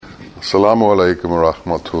Assalamu alaikum wa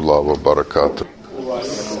rahmatullahi wa barakatuh.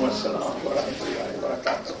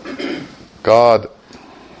 God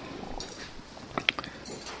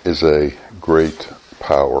is a great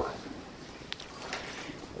power.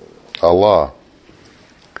 Allah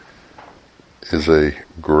is a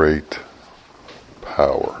great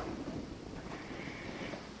power.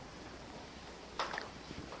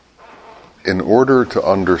 In order to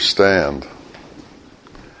understand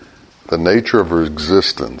the nature of our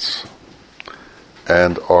existence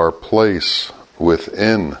and our place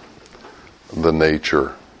within the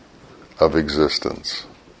nature of existence,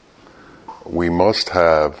 we must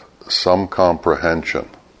have some comprehension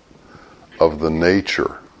of the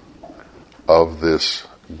nature of this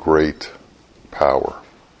great power.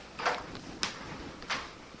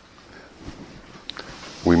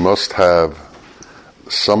 We must have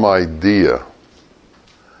some idea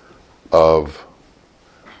of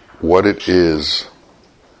what it is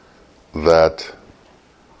that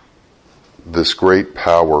this great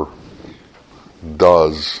power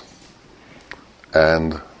does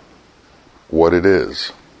and what it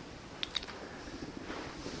is.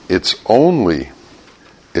 It's only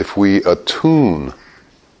if we attune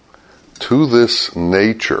to this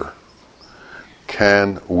nature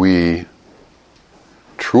can we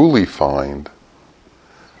truly find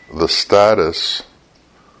the status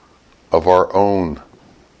of our own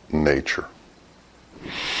nature.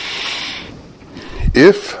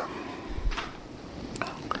 If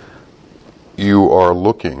you are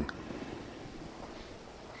looking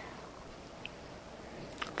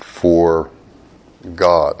for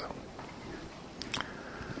God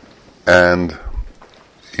and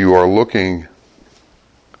you are looking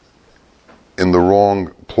in the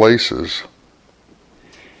wrong places,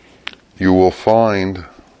 you will find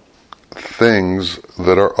things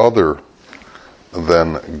that are other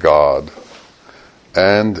than God.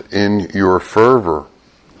 And in your fervor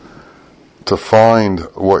to find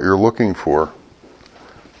what you're looking for,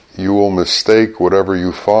 you will mistake whatever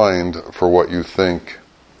you find for what you think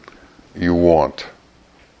you want.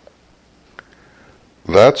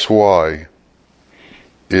 That's why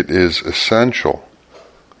it is essential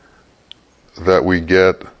that we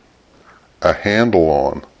get a handle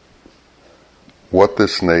on what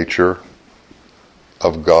this nature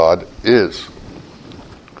of God is.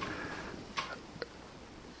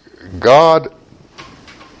 God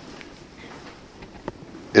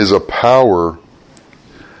is a power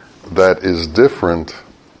that is different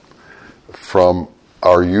from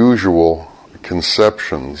our usual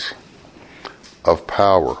conceptions of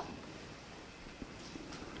power.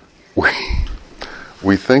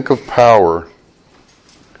 We think of power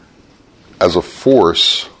as a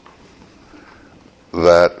force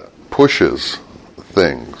that pushes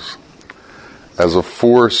things, as a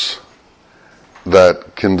force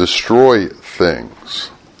that can destroy things.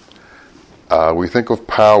 We think of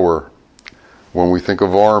power when we think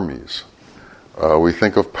of armies. We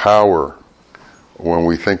think of power when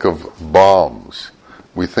we think of bombs.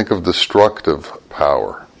 We think of destructive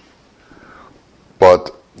power.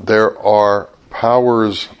 But there are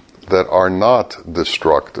powers that are not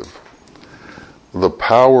destructive. The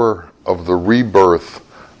power of the rebirth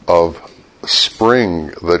of spring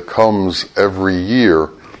that comes every year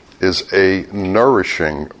is a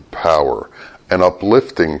nourishing power, an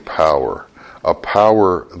uplifting power, a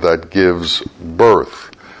power that gives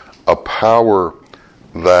birth, a power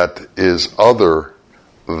that is other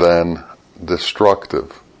than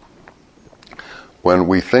destructive. When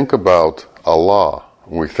we think about Allah,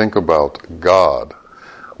 when we think about God,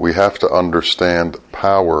 we have to understand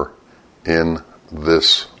power in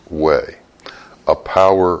this way. A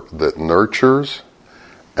power that nurtures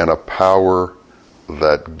and a power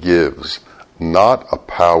that gives. Not a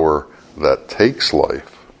power that takes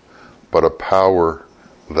life, but a power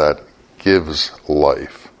that gives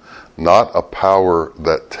life. Not a power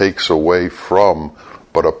that takes away from,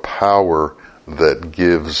 but a power that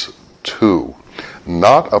gives to.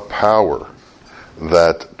 Not a power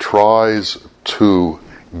that tries to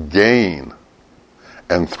gain,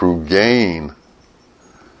 and through gain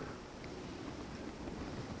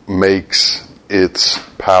makes its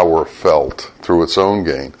power felt through its own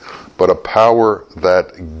gain, but a power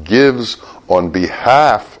that gives on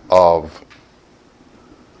behalf of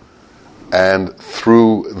and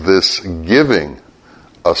through this giving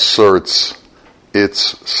asserts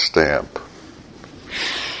its stamp.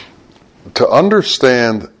 To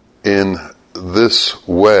understand in this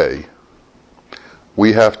way,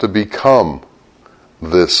 we have to become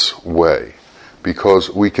this way, because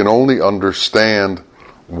we can only understand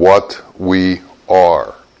what we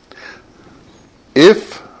are.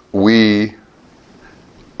 If we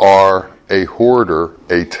are a hoarder,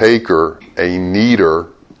 a taker, a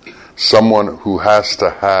needer, someone who has to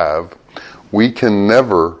have, we can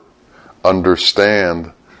never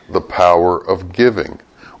understand the power of giving.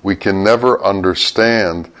 We can never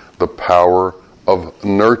understand the power of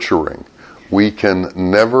nurturing. We can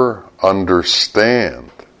never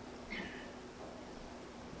understand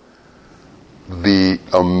the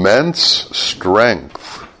immense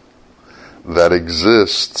strength that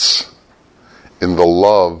exists in the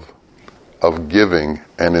love of giving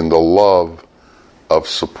and in the love of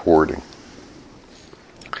supporting.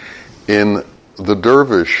 In the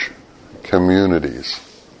dervish communities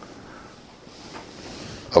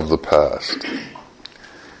of the past,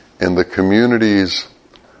 in the communities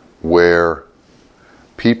where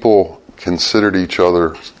people considered each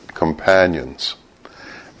other companions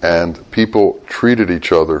and people treated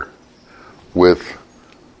each other with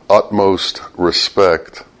utmost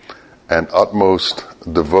respect and utmost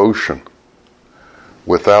devotion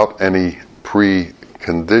without any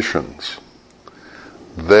preconditions,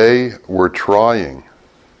 they were trying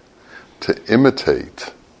to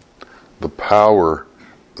imitate the power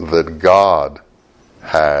that God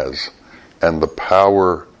has and the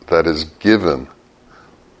power that is given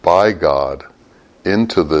by God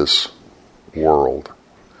into this world.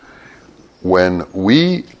 When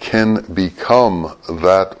we can become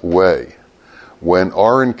that way, when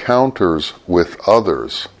our encounters with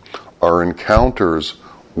others are encounters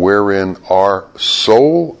wherein our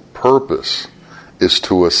sole purpose is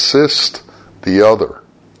to assist the other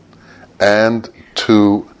and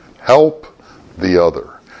to help the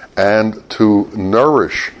other and to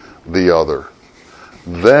nourish the other,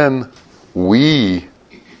 then we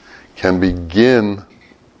can begin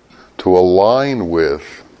to align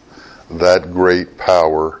with that great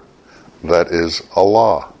power that is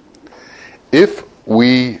Allah. If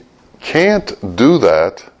we can't do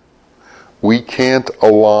that, we can't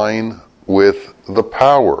align with the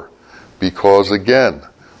power, because again,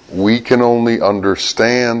 we can only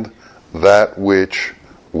understand that which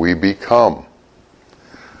we become.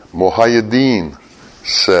 Muhyiddin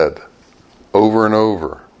said over and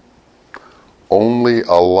over, only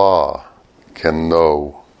Allah can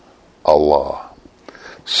know Allah.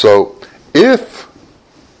 So if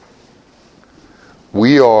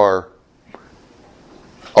we are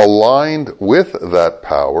aligned with that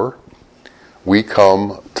power, we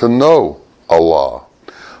come to know Allah.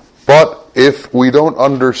 But if we don't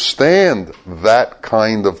understand that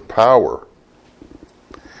kind of power,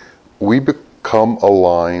 we become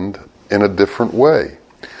aligned in a different way.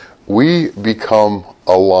 We become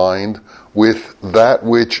aligned with that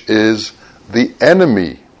which is the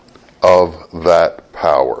enemy of that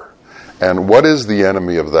power. And what is the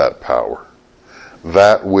enemy of that power?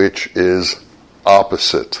 That which is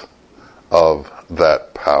opposite of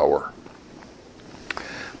that power.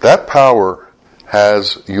 That power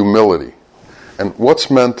has humility. And what's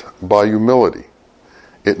meant by humility?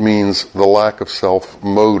 It means the lack of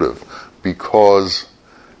self-motive, because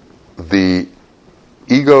the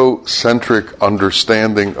egocentric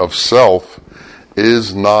understanding of self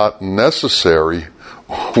is not necessary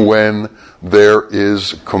when there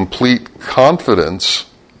is complete confidence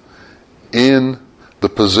in the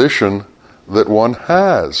position that one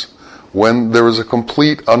has, when there is a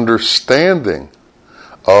complete understanding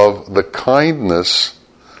of the kindness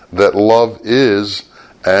that love is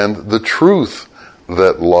and the truth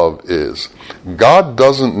that love is. God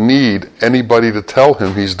doesn't need anybody to tell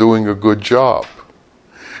him he's doing a good job.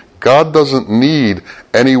 God doesn't need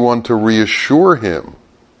anyone to reassure him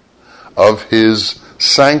of his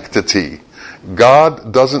sanctity.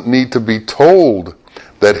 God doesn't need to be told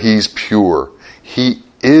that he's pure. He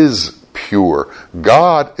is pure.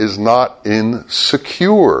 God is not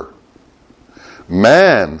insecure.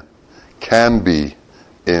 Man can be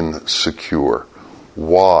insecure.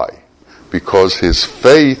 Why? Because his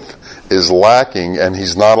faith is lacking and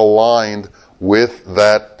he's not aligned with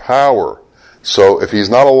that power. So if he's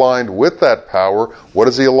not aligned with that power, what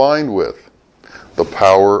is he aligned with? The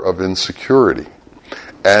power of insecurity.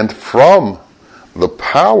 And from the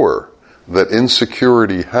power that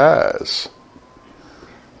insecurity has,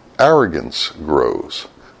 arrogance grows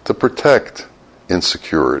to protect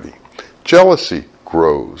insecurity. Jealousy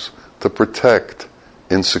grows to protect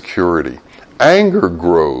insecurity. Anger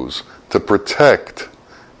grows to protect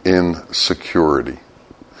insecurity.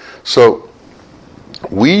 So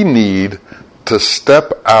we need to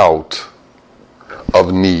step out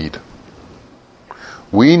of need.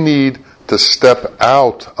 We need to step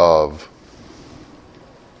out of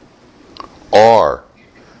our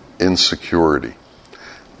insecurity.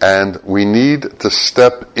 And we need to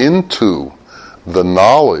step into the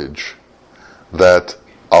knowledge that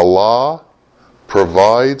Allah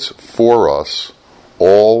provides for us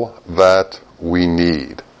all that we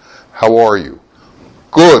need. How are you?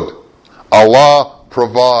 Good. Allah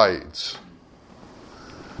provides.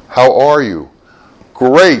 How are you?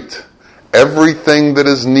 Great. Everything that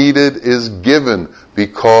is needed is given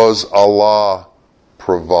because Allah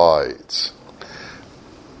provides.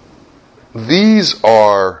 These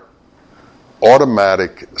are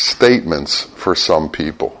automatic statements for some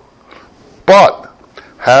people. But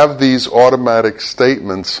have these automatic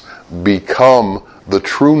statements become the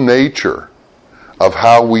true nature of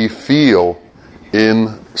how we feel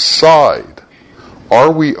inside?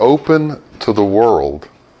 Are we open to the world?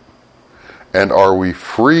 And are we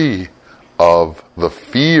free of the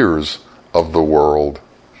fears of the world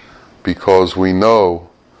because we know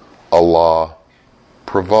Allah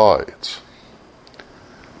provides?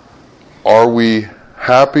 Are we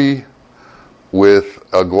happy with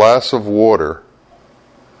a glass of water,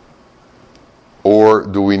 or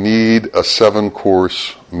do we need a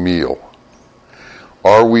 7-course meal?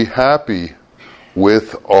 Are we happy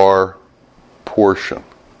with our portion?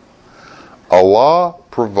 Allah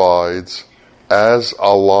provides as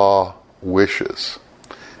Allah wishes.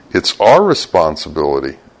 It's our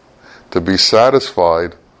responsibility to be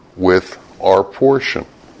satisfied with our portion.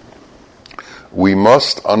 We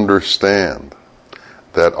must understand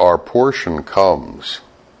that our portion comes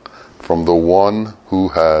from the one who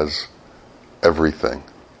has everything,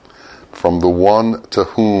 from the one to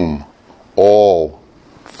whom all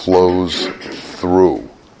flows through,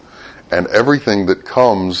 and everything that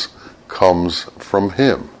comes from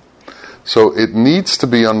him. So it needs to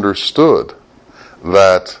be understood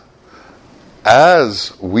that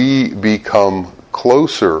as we become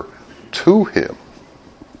closer to him,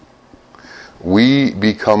 we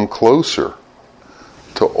become closer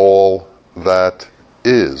to all that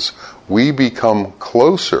is. We become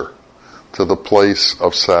closer to the place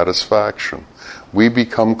of satisfaction. We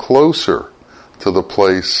become closer to the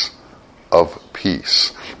place of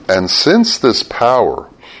peace. And since this power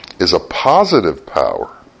is a positive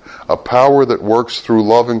power, a power that works through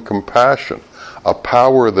love and compassion, a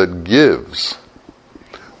power that gives,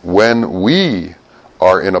 when we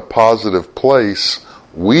are in a positive place,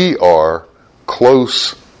 we are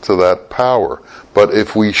close to that power. But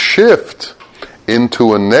if we shift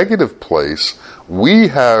into a negative place, we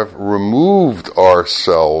have removed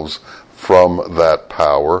ourselves from that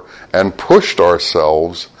power and pushed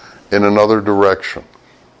ourselves in another direction.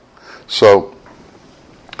 So,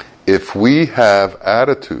 if we have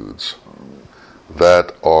attitudes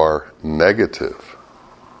that are negative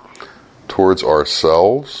towards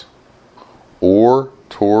ourselves or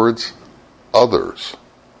towards others,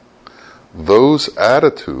 those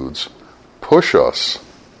attitudes push us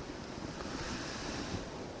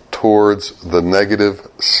towards the negative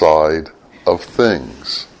side of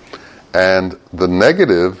things. And the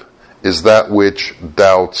negative is that which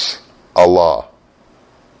doubts Allah.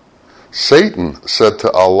 Satan said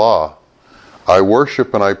to Allah, I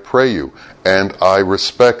worship and I pray you, and I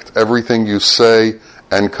respect everything you say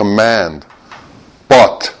and command,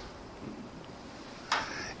 but.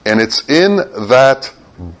 And it's in that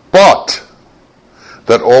but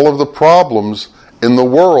that all of the problems in the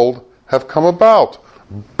world have come about.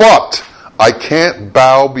 But I can't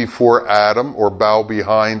bow before Adam or bow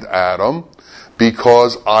behind Adam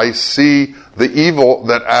because I see the evil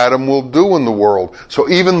that Adam will do in the world. So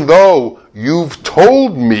even though you've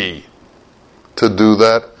told me to do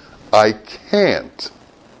that, I can't.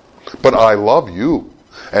 But I love you,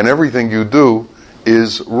 and everything you do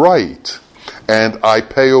is right. And I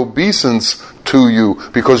pay obeisance to you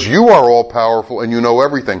because you are all powerful and you know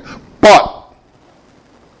everything. But,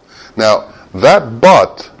 now that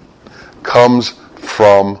but comes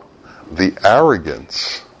from the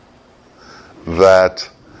arrogance that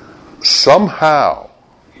somehow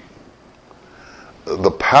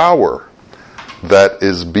the power that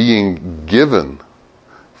is being given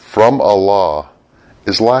from Allah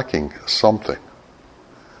is lacking something.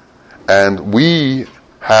 And we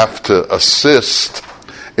have to assist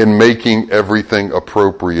in making everything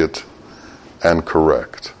appropriate and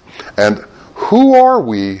correct. And who are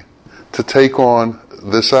we to take on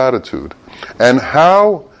this attitude? And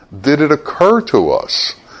how did it occur to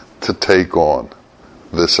us to take on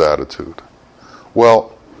this attitude?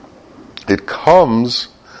 Well, it comes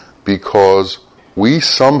because we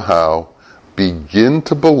somehow begin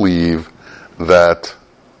to believe that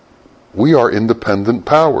we are independent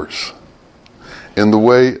powers in the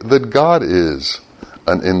way that God is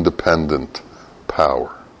an independent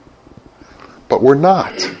power. But we're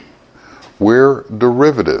not. We're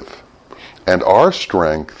derivative. And our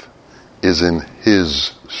strength is in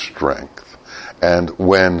His strength. And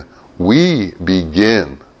when we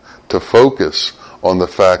begin to focus on the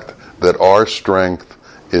fact that our strength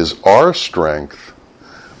is our strength,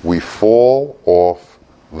 we fall off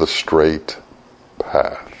the straight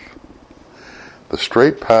path. The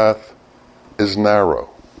straight path is narrow,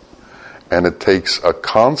 and it takes a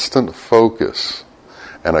constant focus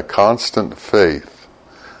and a constant faith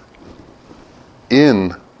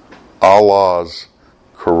in Allah's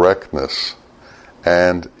correctness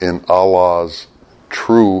and in Allah's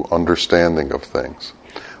true understanding of things.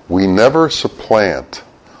 We never supplant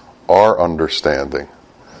our understanding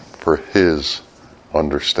for His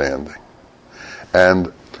understanding.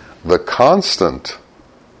 And the constant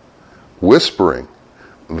whispering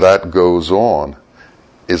that goes on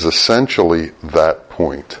is essentially that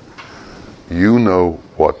point. You know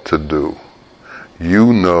what to do.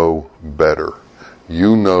 You know better.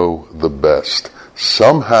 You know the best.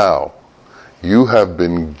 Somehow you have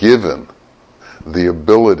been given the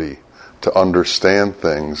ability to understand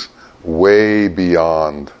things way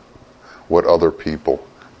beyond what other people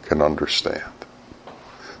can understand.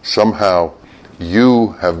 Somehow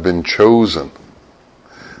you have been chosen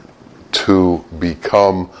to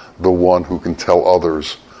become the one who can tell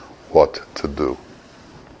others what to do.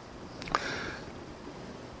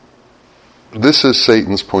 This is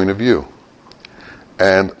Satan's point of view.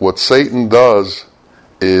 And what Satan does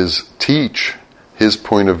is teach his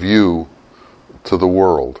point of view to the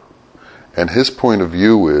world. And his point of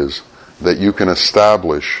view is that you can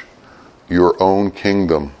establish your own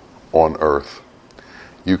kingdom on earth.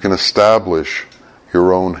 You can establish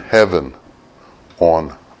your own heaven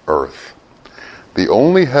on earth. The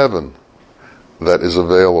only heaven that is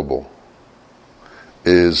available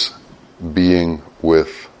is being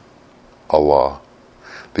with Allah.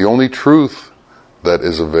 The only truth that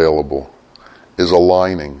is available is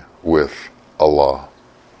aligning with Allah.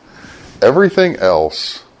 Everything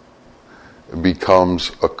else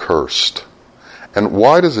becomes accursed. And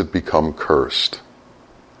why does it become cursed?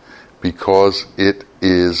 Because it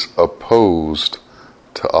is opposed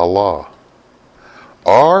to Allah.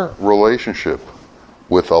 Our relationship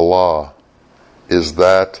with Allah is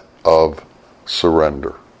that of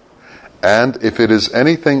surrender. And if it is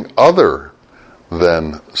anything other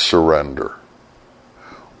than surrender,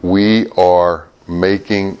 we are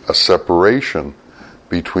making a separation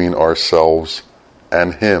between ourselves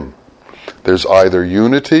and Him. There's either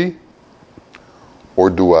unity or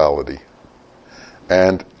duality.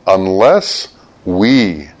 And unless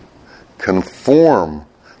we conform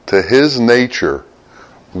to His nature,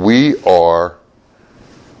 we are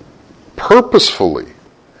purposefully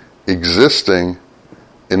existing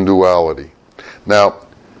in duality. Now,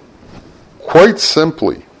 quite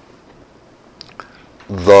simply,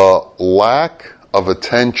 the lack of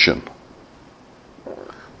attention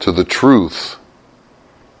to the truth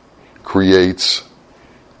creates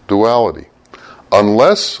duality.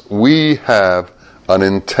 Unless we have an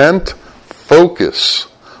intent focus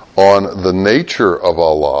on the nature of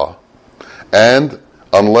Allah, and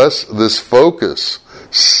unless this focus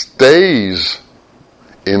stays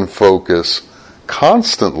in focus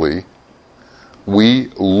constantly, we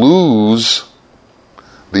lose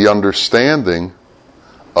the understanding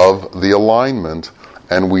of the alignment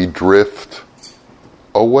and we drift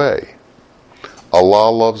away.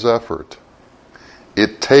 Allah loves effort.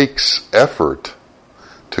 It takes effort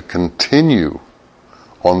to continue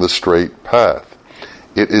on the straight path.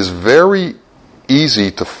 It is very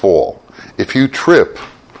easy to fall. If you trip,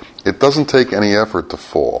 it doesn't take any effort to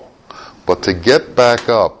fall. But to get back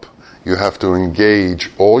up, you have to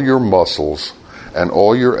engage all your muscles and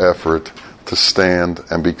all your effort to stand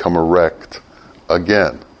and become erect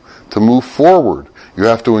again. To move forward, you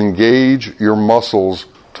have to engage your muscles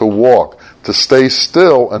to walk. To stay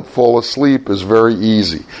still and fall asleep is very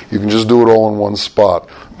easy. You can just do it all in one spot.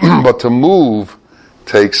 But to move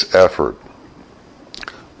takes effort.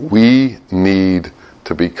 We need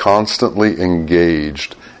to be constantly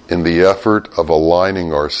engaged in the effort of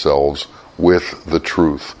aligning ourselves with the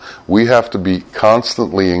truth. We have to be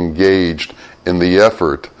constantly engaged in the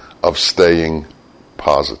effort of staying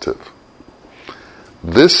positive.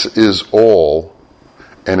 This is all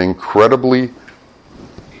an incredibly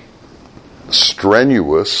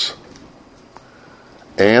strenuous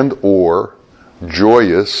and or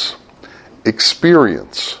joyous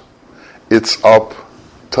experience. It's up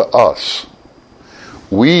to us.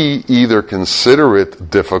 We either consider it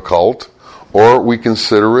difficult or we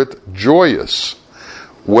consider it joyous.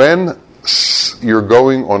 When you're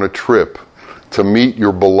going on a trip to meet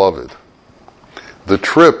your beloved, the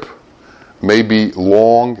trip may be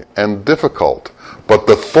long and difficult, but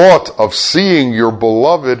the thought of seeing your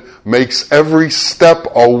beloved makes every step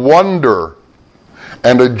a wonder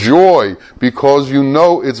and a joy, because you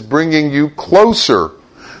know it's bringing you closer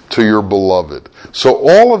to your beloved. So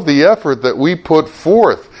all of the effort that we put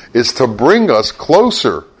forth is to bring us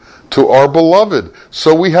closer to our beloved.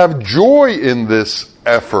 So we have joy in this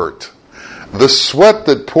effort. The sweat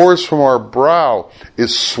that pours from our brow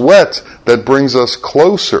is sweat that brings us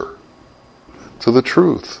closer to the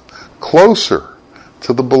truth, closer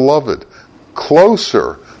to the beloved,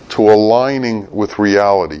 closer to aligning with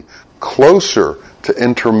reality, closer to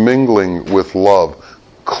intermingling with love,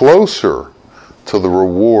 closer to the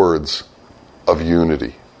rewards of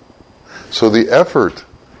unity. So the effort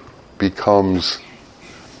becomes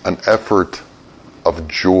an effort of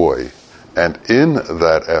joy, and in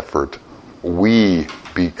that effort we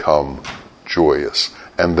become joyous,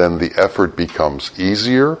 and then the effort becomes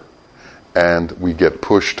easier and we get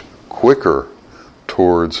pushed quicker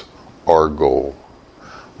towards our goal.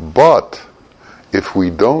 But if we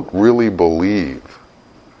don't really believe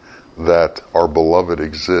that our beloved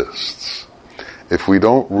exists, if we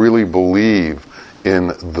don't really believe in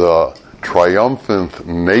the triumphant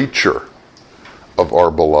nature of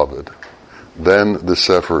our beloved, then this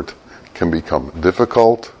effort can become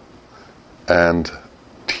difficult and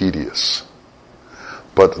tedious.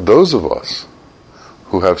 But those of us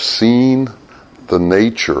who have seen the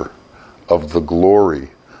nature of the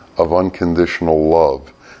glory of unconditional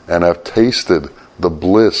love and have tasted the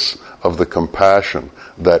bliss of the compassion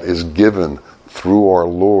that is given through our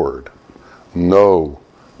Lord, know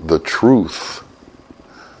the truth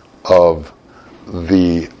of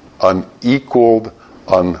the unequaled,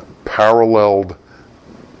 unparalleled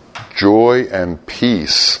joy and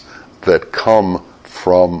peace that come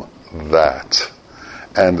from that.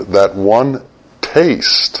 And that one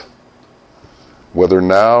taste, whether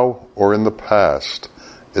now or in the past,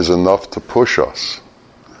 is enough to push us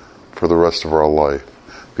for the rest of our life,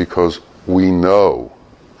 because we know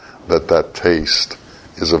that that taste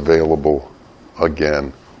is available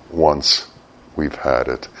again once we've had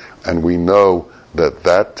it. And we know that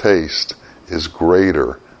that taste is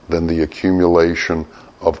greater than the accumulation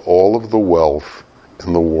of all of the wealth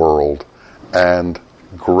in the world, and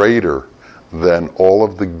greater than all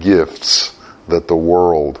of the gifts that the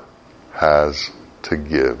world has to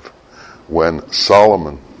give. When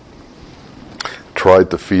Solomon tried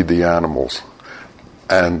to feed the animals,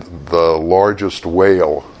 and the largest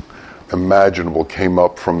whale imaginable came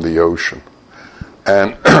up from the ocean,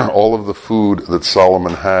 and all of the food that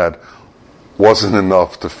Solomon had wasn't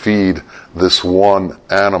enough to feed this one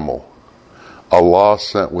animal, Allah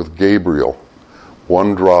sent with Gabriel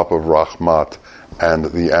one drop of rahmat, and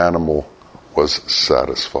the animal was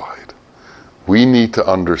satisfied. We need to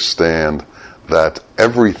understand that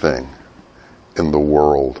everything in the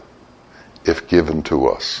world, if given to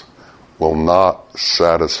us, will not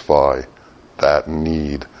satisfy that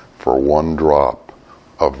need for one drop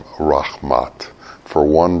of rahmat, for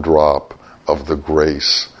one drop of the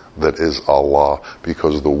grace that is Allah,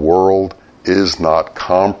 because the world is not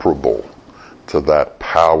comparable to that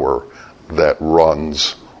power that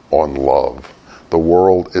runs on love. The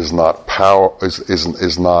world is not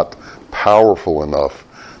not powerful enough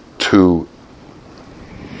to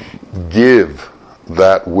give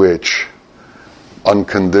that which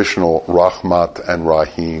unconditional Rahmat and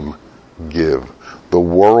Rahim give. The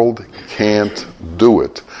world can't do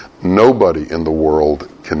it. Nobody in the world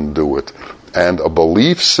can do it. And a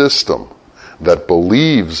belief system that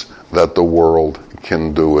believes that the world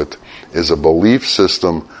can do it is a belief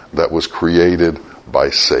system that was created by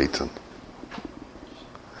Satan.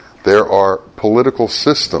 There are political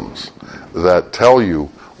systems that tell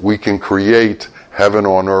you we can create heaven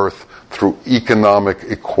on earth through economic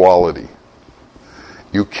equality.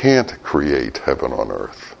 You can't create heaven on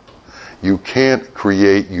earth. You can't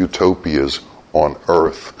create utopias on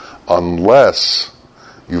earth unless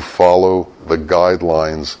you follow the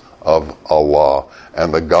guidelines of Allah.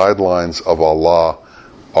 And the guidelines of Allah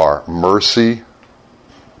are mercy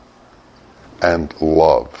and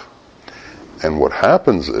love. And what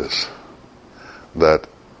happens is that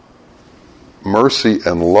mercy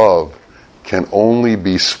and love can only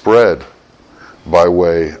be spread by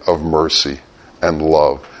way of mercy and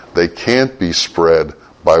love. They can't be spread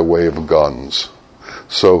by way of guns.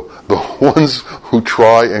 So the ones who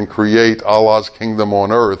try and create Allah's kingdom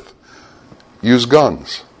on earth use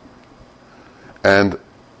guns. And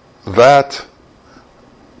that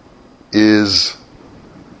is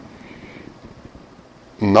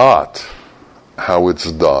not how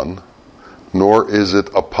it's done, nor is it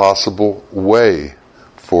a possible way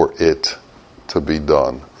for it to be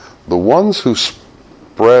done. The ones who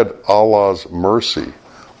spread Allah's mercy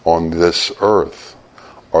on this earth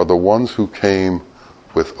are the ones who came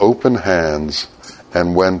with open hands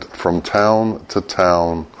and went from town to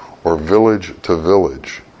town or village to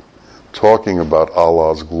village talking about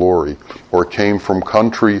Allah's glory, or came from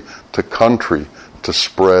country to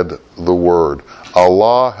spread the word.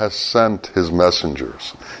 Allah has sent His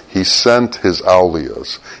messengers. He sent His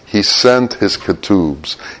awliyas. He sent His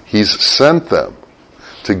ketubs. He's sent them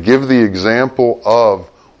to give the example of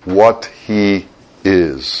what He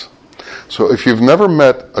is. So if you've never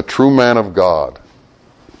met a true man of God,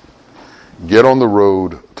 get on the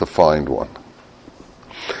road to find one.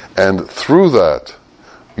 And through that,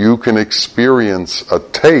 you can experience a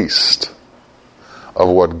taste of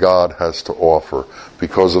what God has to offer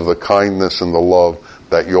because of the kindness and the love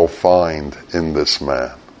that you'll find in this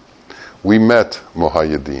man. We met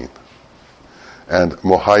Muhyiddin, and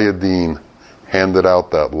Muhyiddin handed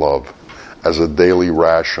out that love as a daily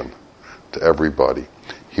ration to everybody.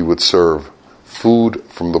 He would serve food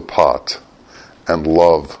from the pot and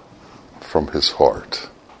love from his heart.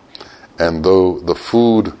 And though the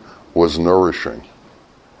food was nourishing,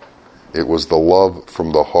 it was the love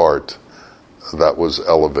from the heart that was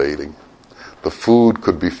elevating. The food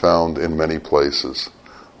could be found in many places.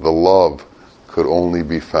 The love could only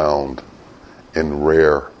be found in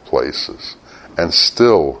rare places, and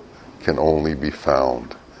still can only be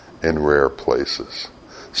found in rare places.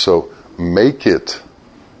 So make it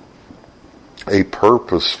a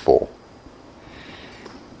purposeful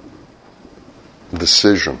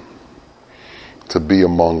decision to be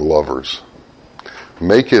among lovers.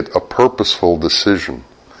 Make it a purposeful decision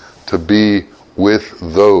to be with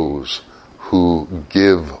those who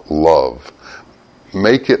give love.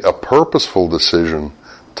 Make it a purposeful decision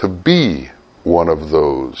to be one of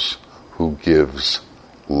those who gives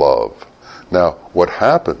love. Now, what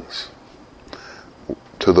happens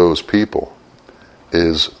to those people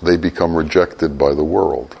is they become rejected by the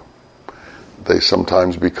world. They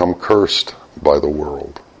sometimes become cursed by the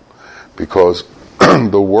world because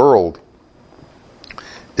the world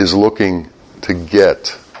is looking to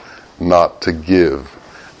get, not to give,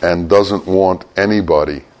 and doesn't want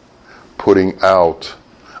anybody putting out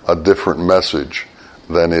a different message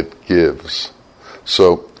than it gives.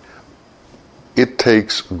 So it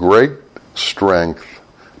takes great strength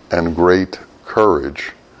and great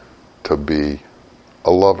courage to be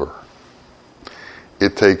a lover.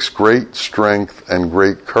 It takes great strength and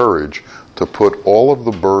great courage to put all of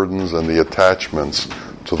the burdens and the attachments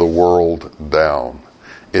to the world down.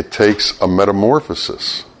 It takes a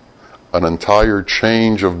metamorphosis, an entire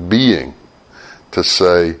change of being, to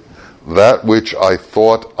say, that which I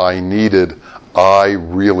thought I needed, I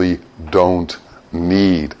really don't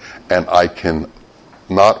need. And I can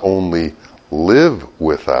not only live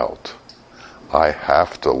without, I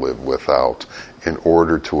have to live without in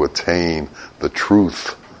order to attain the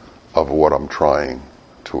truth of what I'm trying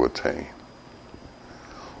to attain.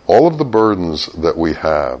 All of the burdens that we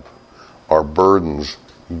have are burdens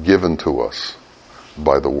given to us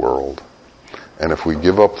by the world. And if we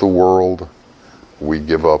give up the world, we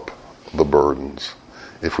give up the burdens.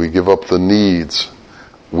 If we give up the needs,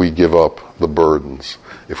 we give up the burdens.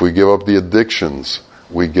 If we give up the addictions,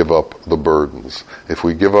 we give up the burdens. If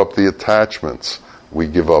we give up the attachments, we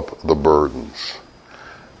give up the burdens.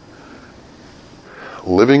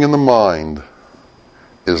 Living in the mind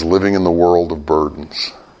is living in the world of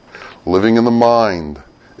burdens. Living in the mind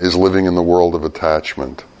is living in the world of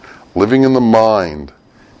attachment. Living in the mind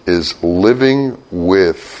is living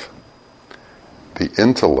with the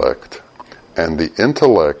intellect, and the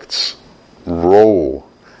intellect's role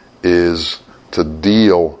is to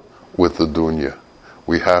deal with the dunya.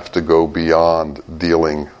 We have to go beyond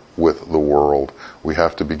dealing with the world. We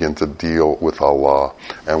have to begin to deal with Allah,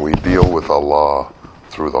 and we deal with Allah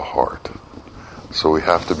through the heart. So we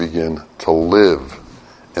have to begin to live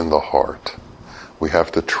in the heart. We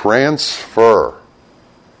have to transfer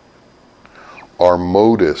our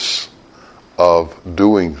modus of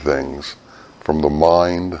doing things from the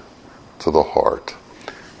mind to the heart.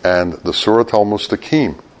 And the Surat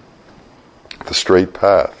al-Mustaqim, the straight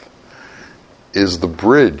path, is the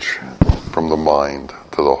bridge from the mind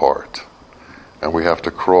to the heart. And we have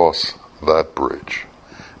to cross that bridge.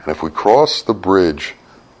 And if we cross the bridge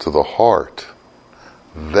to the heart,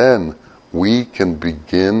 then we can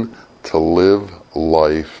begin to live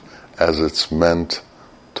life as it's meant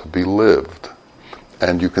to be lived.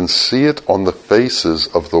 And you can see it on the faces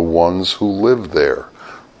of the ones who live there,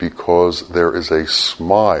 because there is a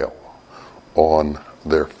smile on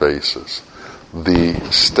their faces. The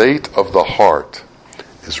state of the heart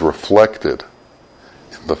is reflected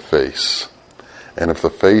the face. And if the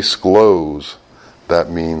face glows, that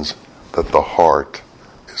means that the heart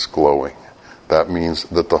is glowing. That means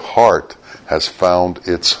that the heart has found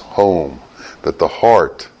its home, that the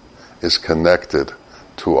heart is connected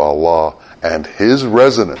to Allah, and His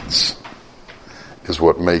resonance is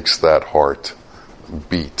what makes that heart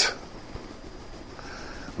beat,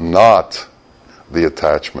 not the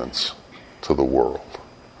attachments to the world.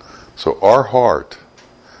 So our heart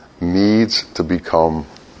needs to become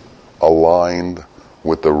aligned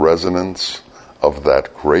with the resonance of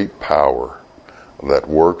that great power that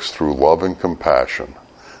works through love and compassion,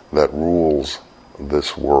 that rules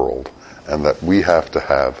this world, and that we have to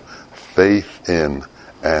have faith in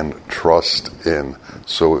and trust in,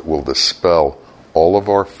 so it will dispel all of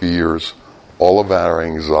our fears, all of our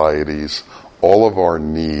anxieties, all of our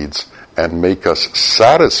needs, and make us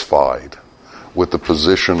satisfied with the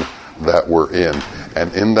position that we're in.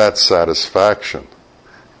 And in that satisfaction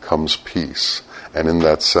comes peace. And in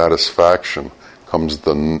that satisfaction comes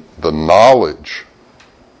the knowledge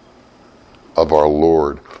of our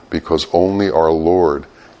Lord, because only our Lord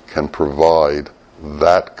can provide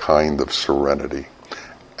that kind of serenity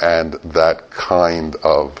and that kind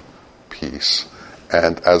of peace.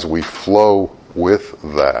 And as we flow with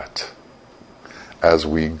that, as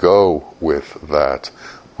we go with that,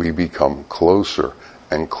 we become closer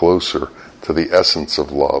and closer to the essence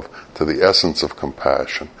of love, to the essence of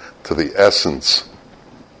compassion, to the essence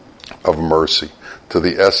of mercy, to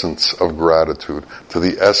the essence of gratitude, to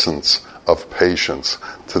the essence of patience,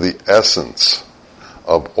 to the essence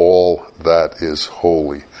of all that is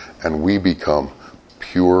holy. And we become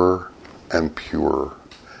purer and purer.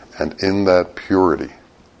 And in that purity,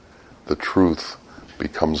 the truth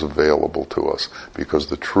becomes available to us, because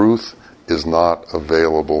the truth is not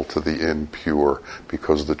available to the impure,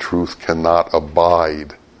 because the truth cannot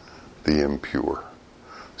abide the impure.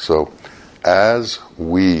 So as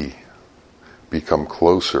we become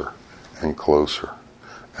closer and closer,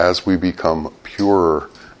 as we become purer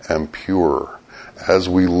and purer, as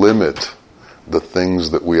we limit the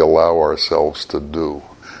things that we allow ourselves to do,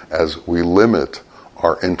 as we limit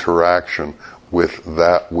our interaction with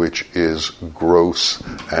that which is gross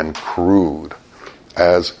and crude,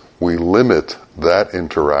 as we limit that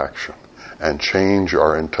interaction and change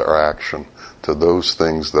our interaction to those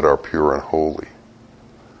things that are pure and holy,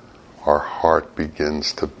 our heart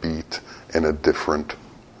begins to beat in a different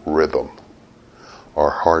rhythm.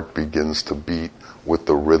 Our heart begins to beat with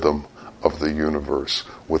the rhythm of the universe,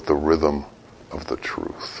 with the rhythm of the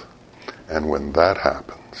truth. And when that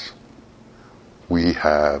happens, we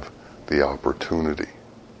have the opportunity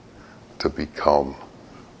to become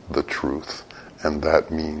the truth. And that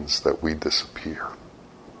means that we disappear,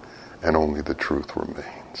 and only the truth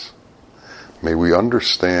remains. May we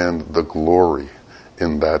understand the glory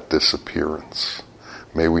in that disappearance.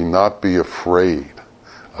 May we not be afraid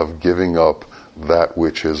of giving up that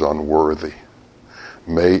which is unworthy.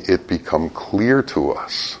 May it become clear to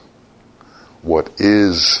us what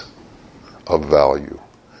is of value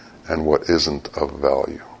and what isn't of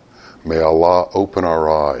value. May Allah open our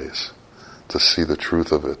eyes to see the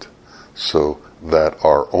truth of it, so that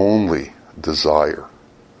our only desire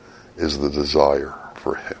is the desire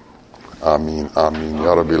for Him. Ameen, Ameen,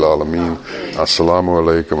 Ya Rabbil Alameen. Assalamu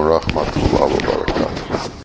alaikum wa rahmatullahi wa barakatuh.